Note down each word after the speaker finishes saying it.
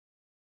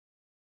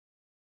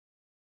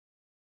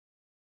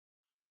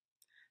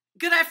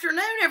Good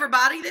afternoon,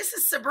 everybody. This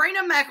is Sabrina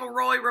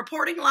McElroy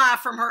reporting live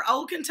from her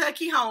old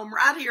Kentucky home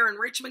right here in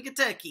Richmond,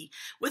 Kentucky,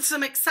 with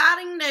some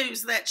exciting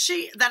news that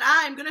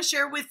I am going to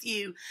share with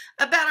you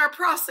about our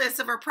process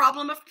of our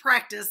problem of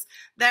practice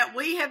that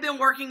we have been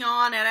working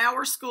on at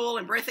our school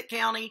in Breathitt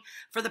County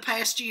for the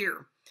past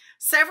year.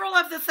 Several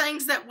of the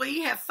things that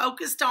we have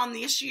focused on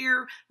this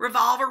year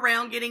revolve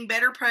around getting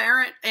better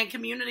parent and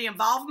community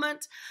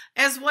involvement,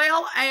 as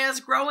well as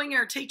growing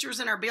our teachers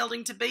in our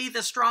building to be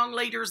the strong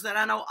leaders that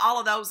I know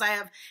all of those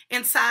have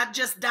inside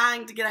just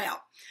dying to get out.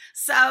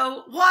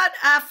 So what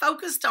I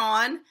focused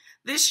on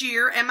this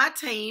year and my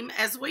team,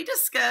 as we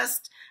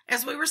discussed,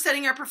 as we were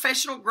setting our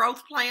professional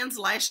growth plans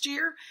last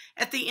year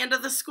at the end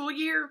of the school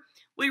year,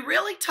 we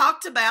really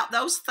talked about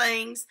those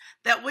things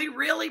that we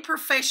really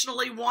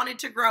professionally wanted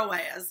to grow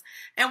as,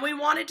 and we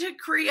wanted to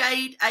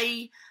create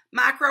a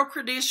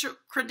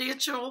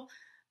micro-credential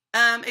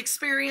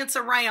experience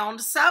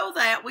around so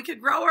that we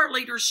could grow our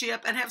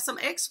leadership and have some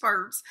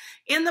experts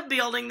in the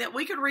building that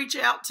we could reach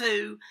out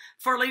to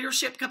for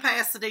leadership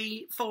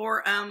capacity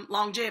for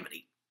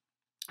longevity.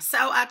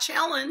 So I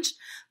challenged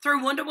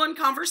through one-to-one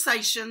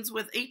conversations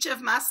with each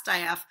of my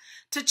staff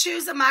to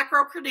choose a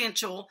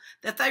micro-credential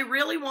that they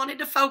really wanted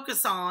to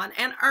focus on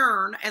and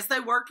earn as they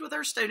worked with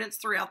our students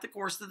throughout the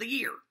course of the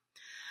year.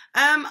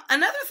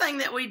 Another thing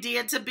that we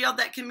did to build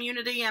that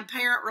community and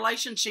parent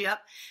relationship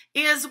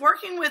is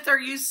working with our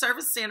youth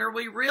service center.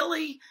 We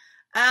really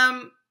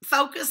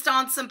focused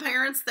on some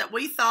parents that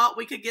we thought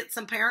we could get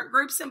some parent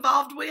groups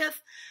involved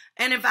with,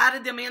 and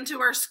invited them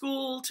into our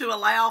school to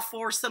allow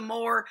for some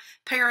more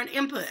parent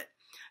input.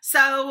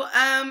 So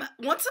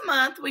once a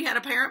month, we had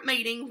a parent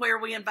meeting where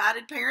we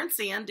invited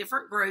parents in,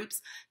 different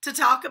groups, to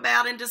talk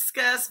about and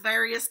discuss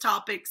various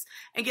topics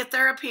and get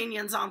their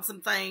opinions on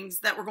some things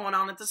that were going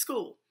on at the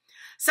school.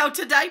 So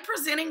today,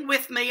 presenting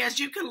with me, as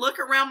you can look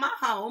around my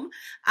home,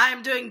 I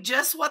am doing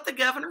just what the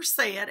governor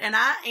said, and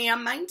I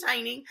am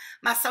maintaining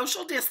my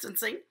social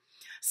distancing.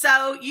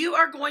 So you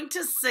are going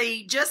to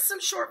see just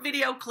some short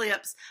video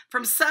clips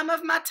from some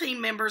of my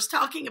team members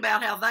talking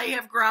about how they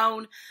have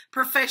grown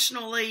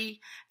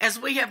professionally as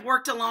we have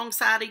worked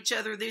alongside each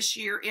other this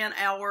year in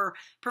our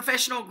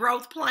professional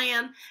growth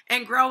plan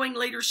and growing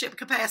leadership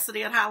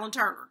capacity at Highland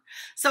Turner.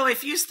 So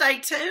if you stay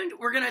tuned,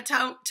 we're going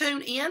to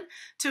tune in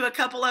to a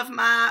couple of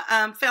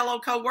my fellow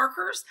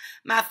co-workers,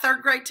 my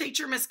third grade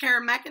teacher, Miss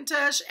Karen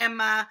McIntosh, and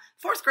my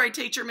fourth grade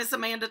teacher, Miss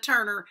Amanda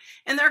Turner.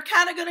 And they're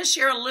kind of going to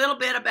share a little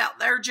bit about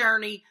their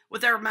journey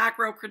with their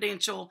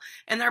micro-credential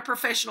and their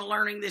professional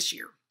learning this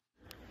year.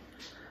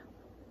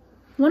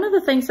 One of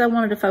the things I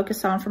wanted to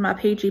focus on for my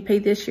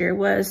PGP this year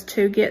was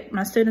to get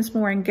my students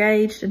more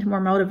engaged and more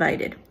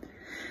motivated.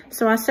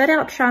 So I set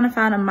out trying to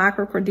find a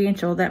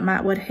micro-credential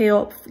that would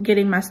help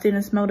getting my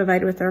students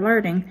motivated with their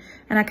learning,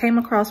 and I came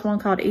across one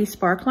called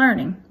eSpark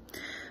Learning.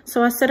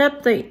 So I set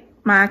up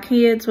my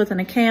kids with an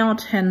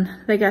account, and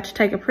they got to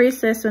take a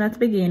pre-assessment at the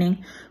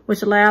beginning,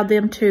 which allowed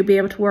them to be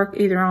able to work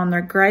either on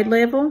their grade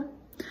level,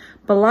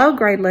 below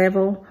grade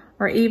level,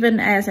 or even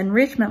as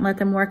enrichment, let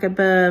them work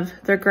above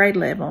their grade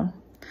level.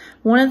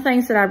 One of the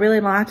things that I really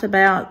liked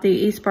about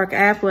the eSpark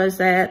app was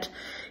that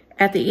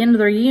at the end of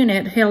their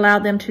unit, it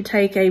allowed them to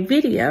take a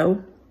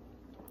video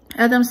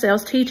of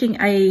themselves teaching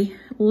a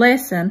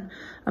lesson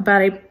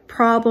about a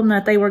problem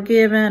that they were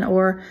given,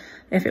 or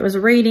if it was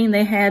reading,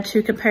 they had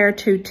to compare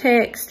to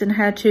text and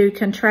had to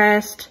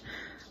contrast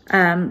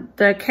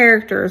the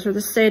characters or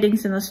the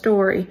settings in the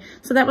story.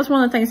 So that was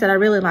one of the things that I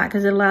really liked,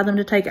 because it allowed them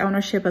to take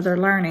ownership of their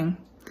learning.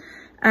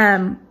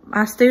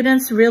 My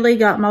students really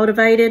got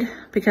motivated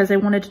because they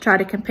wanted to try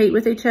to compete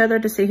with each other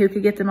to see who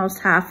could get the most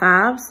high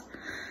fives.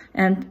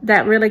 And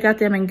that really got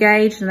them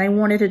engaged, and they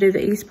wanted to do the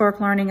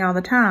eSpark Learning all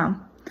the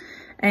time.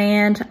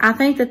 And I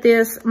think that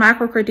this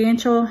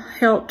micro-credential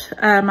helped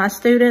my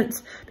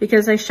students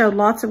because they showed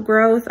lots of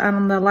growth.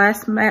 On the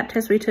last MAP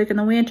test we took in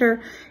the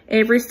winter,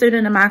 every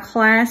student in my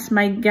class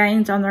made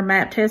gains on their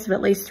MAP test of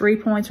at least 3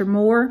 points or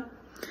more.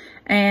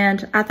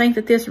 And I think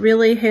that this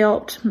really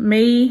helped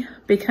me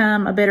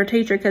become a better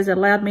teacher because it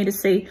allowed me to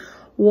see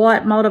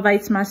what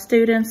motivates my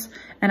students.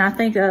 And I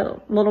think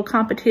a little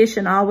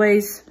competition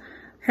always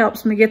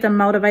helps me get them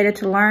motivated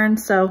to learn.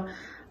 So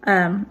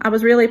I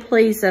was really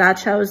pleased that I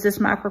chose this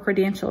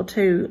micro-credential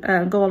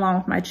to go along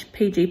with my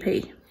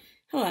PGP.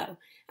 Hello,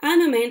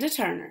 I'm Amanda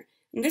Turner,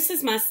 and this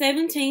is my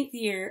 17th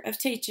year of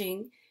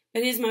teaching,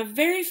 but it is my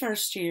very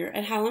first year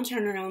at Highland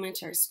Turner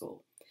Elementary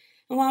School.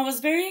 And while I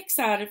was very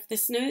excited for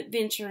this new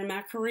adventure in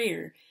my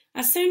career,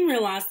 I soon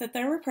realized that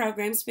there were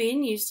programs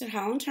being used at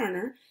Highland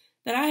Turner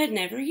that I had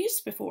never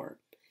used before.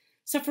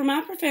 So for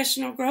my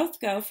professional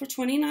growth goal for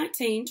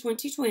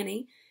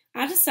 2019-2020,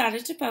 I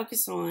decided to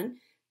focus on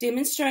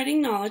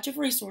demonstrating knowledge of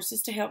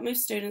resources to help move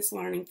students'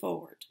 learning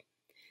forward.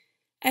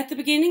 At the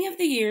beginning of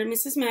the year,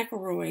 Mrs.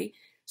 McElroy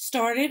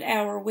started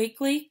our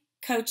weekly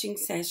coaching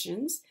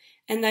sessions,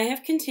 and they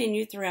have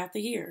continued throughout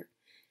the year.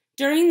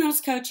 During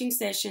those coaching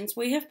sessions,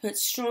 we have put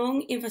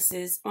strong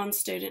emphasis on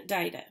student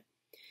data.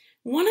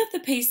 One of the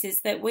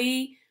pieces that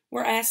we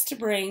were asked to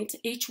bring to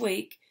each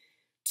week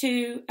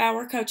to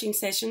our coaching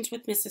sessions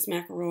with Mrs.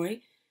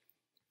 McElroy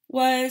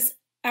was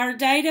our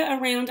data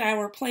around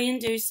our Plan,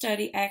 Do,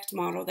 Study, Act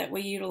model that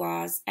we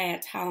utilize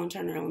at Highland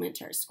Turner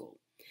Elementary School.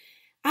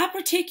 I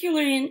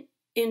particularly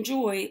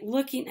enjoy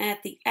looking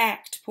at the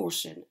ACT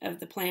portion of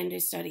the Plan, Do,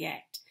 Study,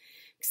 Act,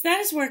 because that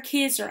is where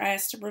kids are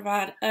asked to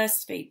provide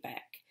us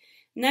feedback.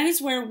 And that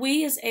is where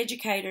we as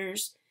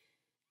educators,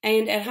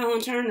 and at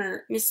Highland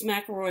Turner, Ms.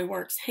 McElroy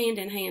works hand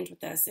in hand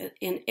with us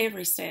in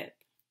every step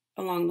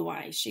along the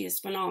way. She is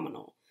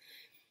phenomenal.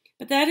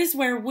 But that is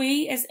where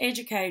we as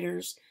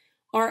educators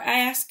are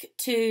asked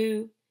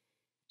to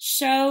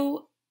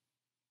show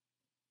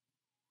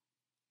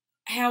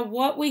how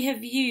what we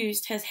have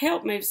used has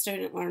helped move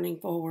student learning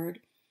forward.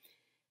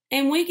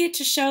 And we get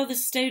to show the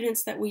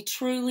students that we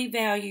truly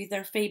value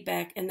their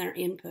feedback and their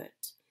input.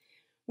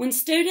 When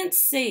students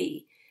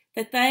see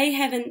that they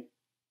have an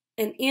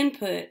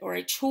input or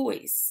a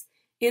choice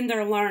in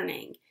their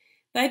learning,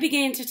 they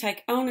begin to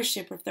take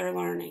ownership of their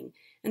learning,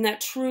 and that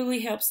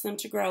truly helps them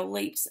to grow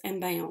leaps and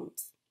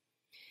bounds.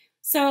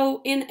 So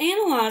in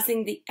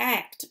analyzing the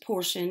ACT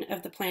portion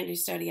of the Plan, Do,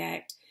 Study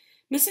Act,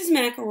 Mrs.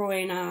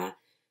 McElroy and I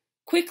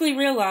quickly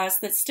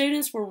realized that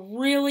students were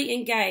really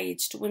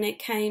engaged when it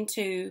came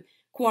to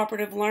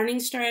cooperative learning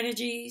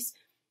strategies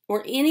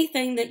or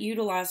anything that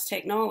utilized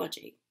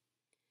technology.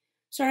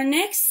 So our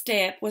next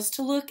step was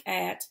to look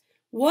at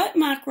what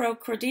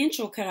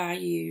micro-credential could I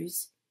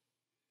use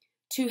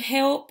to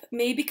help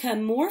me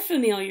become more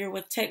familiar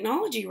with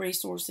technology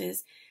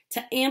resources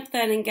to amp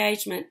that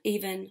engagement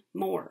even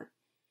more.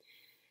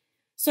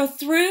 So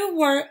through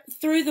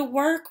the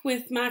work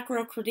with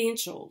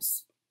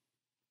micro-credentials,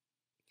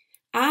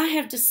 I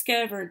have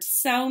discovered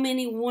so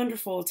many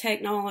wonderful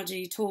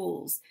technology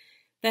tools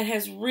that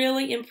has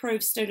really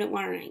improved student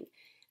learning.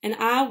 And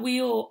I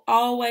will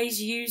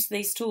always use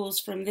these tools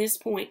from this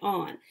point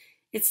on.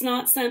 It's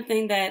not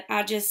something that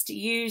I just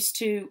use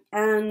to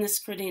earn this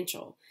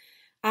credential.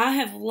 I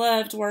have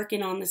loved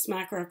working on this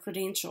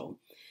micro-credential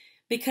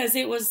because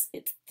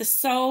the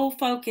sole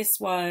focus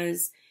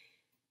was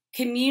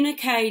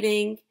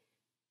communicating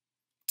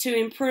to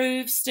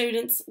improve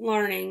students'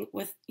 learning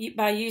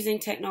by using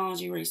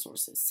technology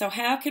resources. So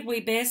how could we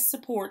best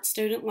support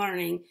student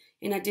learning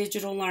in a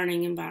digital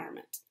learning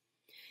environment?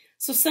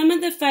 So some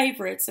of the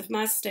favorites of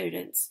my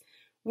students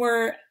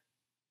were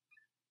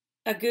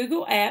a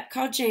Google app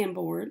called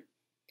Jamboard,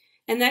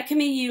 and that can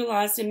be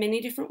utilized in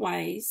many different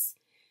ways.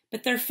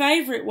 But their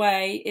favorite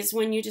way is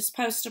when you just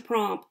post a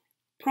prompt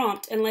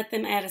and let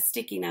them add a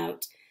sticky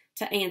note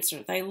to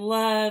answer. They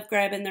love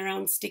grabbing their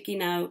own sticky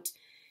note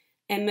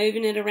and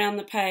moving it around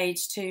the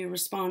page to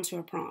respond to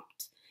a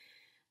prompt.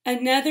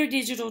 Another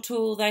digital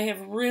tool they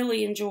have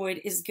really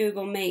enjoyed is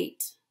Google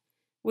Meet,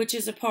 which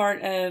is a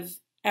part of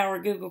our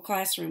Google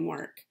Classroom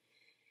work.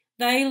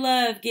 They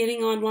love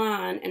getting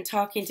online and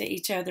talking to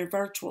each other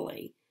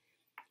virtually.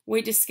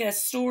 We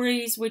discuss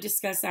stories, we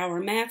discuss our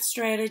math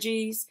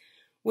strategies,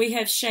 we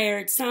have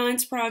shared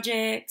science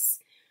projects,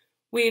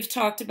 we have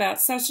talked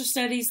about social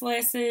studies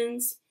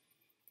lessons,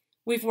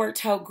 we've worked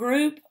whole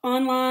group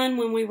online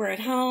when we were at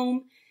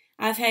home.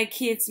 I've had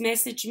kids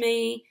message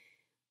me,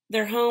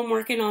 they're home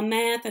working on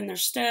math and they're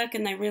stuck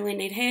and they really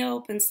need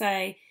help and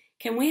say,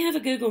 can we have a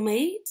Google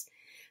Meet?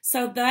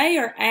 So they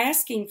are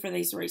asking for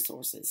these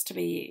resources to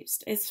be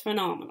used. It's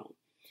phenomenal.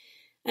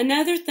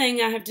 Another thing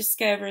I have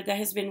discovered that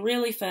has been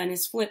really fun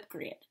is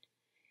Flipgrid.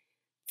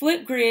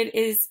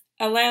 Flipgrid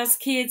allows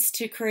kids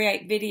to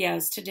create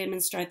videos to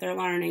demonstrate their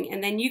learning,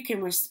 and then you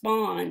can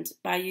respond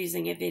by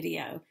using a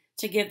video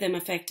to give them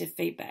effective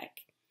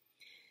feedback.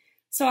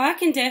 So I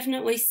can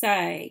definitely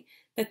say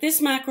that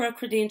this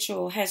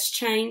micro-credential has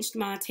changed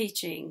my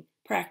teaching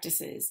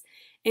practices,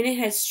 and it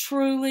has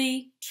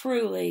truly,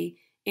 truly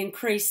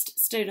increased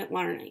student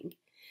learning.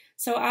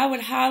 So I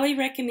would highly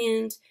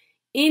recommend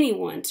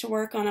anyone to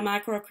work on a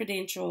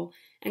micro-credential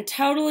and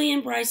totally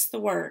embrace the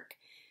work,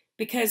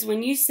 because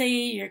when you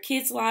see your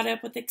kids light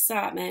up with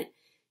excitement,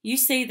 you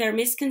see their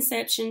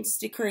misconceptions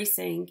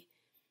decreasing,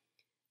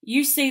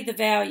 you see the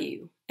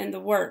value and the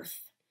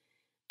worth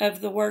of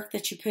the work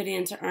that you put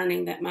into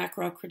earning that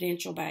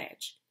micro-credential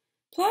badge.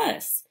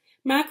 Plus,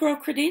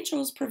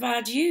 micro-credentials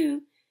provide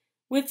you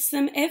with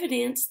some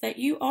evidence that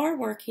you are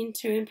working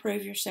to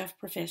improve yourself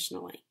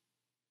professionally.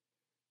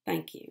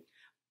 Thank you.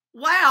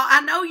 Wow,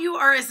 I know you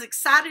are as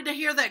excited to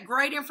hear that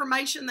great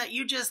information that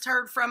you just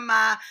heard from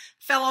my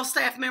fellow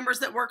staff members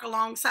that work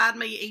alongside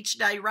me each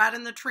day, right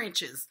in the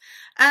trenches.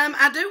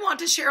 I do want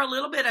to share a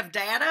little bit of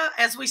data.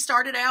 As we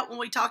started out, when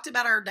we talked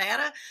about our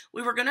data,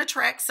 we were going to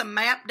track some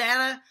MAP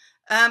data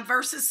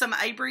versus some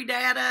ABRE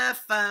data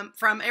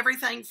from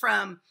everything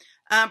from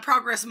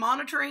progress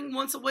monitoring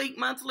once a week,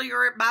 monthly,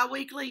 or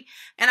bi-weekly.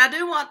 And I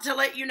do want to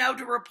let you know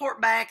to report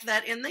back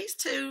that in these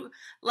two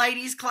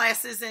ladies'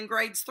 classes in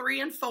grades 3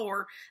 and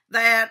 4,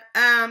 that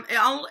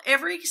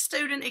every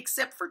student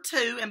except for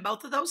 2 in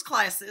both of those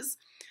classes,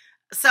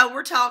 so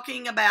we're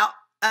talking about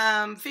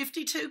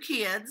 52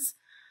 kids,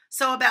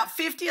 so about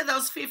 50 of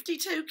those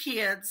 52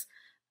 kids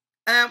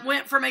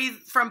went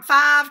from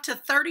 5 to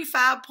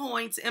 35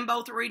 points in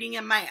both reading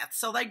and math.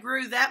 So they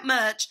grew that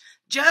much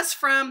just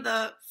from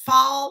the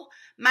fall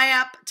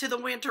map to the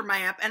winter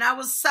map, and I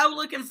was so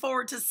looking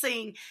forward to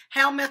seeing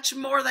how much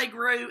more they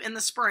grew in the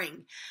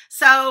spring.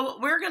 So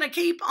we're going to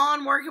keep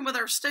on working with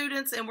our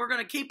students, and we're going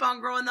to keep on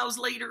growing those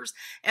leaders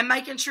and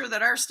making sure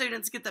that our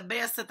students get the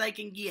best that they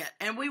can get.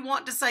 And we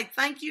want to say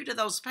thank you to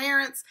those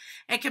parents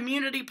and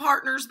community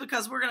partners,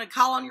 because we're going to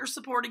call on your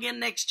support again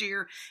next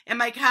year and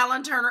make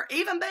Highland Turner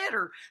even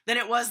better than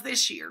it was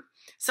this year.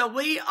 So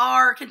we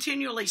are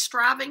continually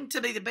striving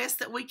to be the best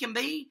that we can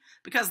be,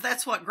 because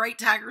that's what great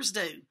Tigers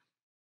do.